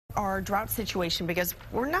Our drought situation, because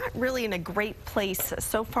we're not really in a great place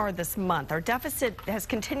so far this month. Our deficit has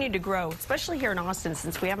continued to grow, especially here in Austin,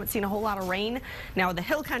 since we haven't seen a whole lot of rain. Now, the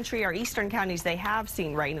hill country, our eastern counties, they have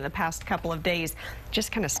seen rain in the past couple of days.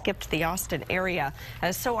 Just kind of skipped the Austin area.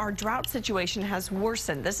 So our drought situation has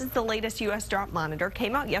worsened. This is the latest U.S. drought monitor.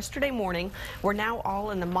 Came out yesterday morning. We're now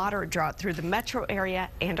all in the moderate drought through the metro area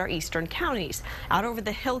and our eastern counties. Out over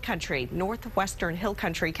the hill country, northwestern hill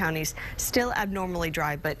country counties, still abnormally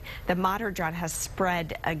dry, but the moderate drought has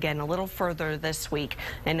spread again a little further this week,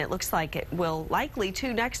 and it looks like it will likely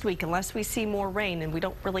to next week unless we see more rain, and we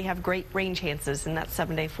don't really have great rain chances in that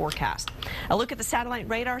 7-day forecast. A look at the satellite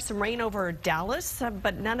radar, some rain over Dallas,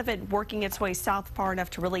 but none of it working its way south far enough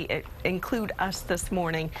to really include us this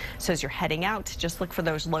morning. So as you're heading out, just look for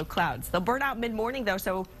those low clouds. They'll burn out mid-morning though,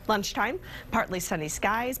 so lunchtime, partly sunny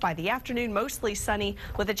skies. By the afternoon, mostly sunny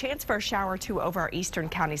with a chance for a shower or two over our eastern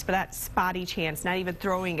counties, but that spotty chance, not even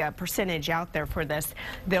throwing a percentage out there for this.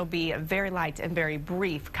 They'll be very light and very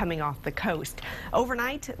brief coming off the coast.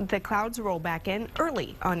 Overnight, the clouds roll back in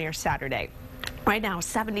early on your Saturday. Right now,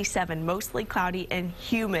 77, mostly cloudy and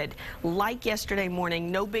humid. Like yesterday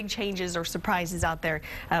morning, no big changes or surprises out there,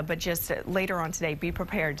 but just later on today, be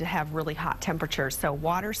prepared to have really hot temperatures. So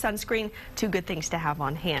water, sunscreen, two good things to have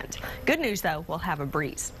on hand. Good news, though, we'll have a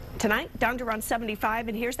breeze. Tonight, down to around 75,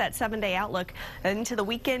 and here's that 7-day outlook. Into the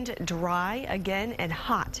weekend, dry again and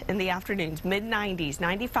hot in the afternoons. Mid-90s,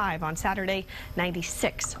 95 on Saturday,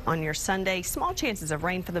 96 on your Sunday. Small chances of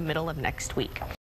rain for the middle of next week.